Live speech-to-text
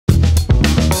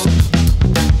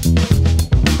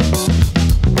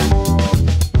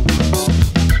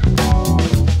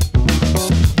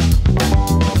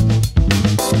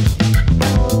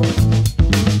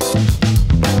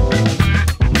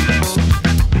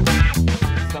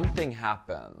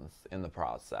happens in the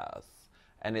process.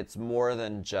 And it's more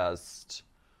than just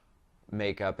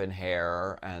makeup and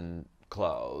hair and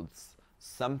clothes.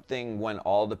 Something, when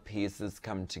all the pieces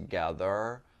come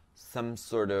together, some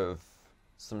sort of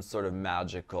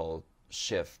magical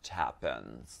shift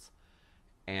happens.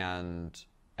 And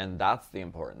that's the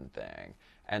important thing.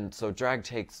 And so drag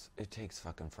takes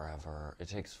fucking forever. It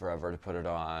takes forever to put it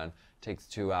on. It takes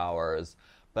 2 hours.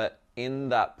 But in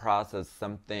that process,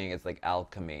 it's like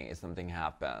alchemy. Something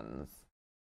happens.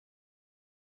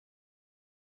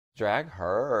 Drag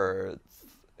hurts.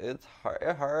 It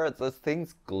hurts. This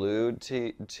thing's glued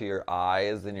to your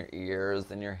eyes and your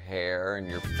ears and your hair and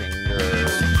your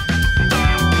fingers.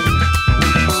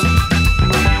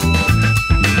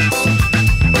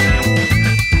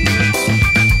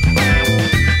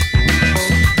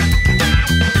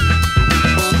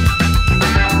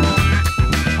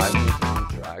 I've been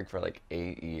doing drag for like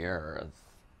 8 years.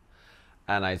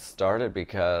 And I started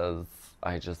because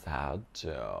I just had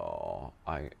to.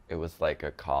 It was like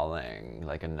a calling,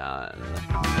 like a nun.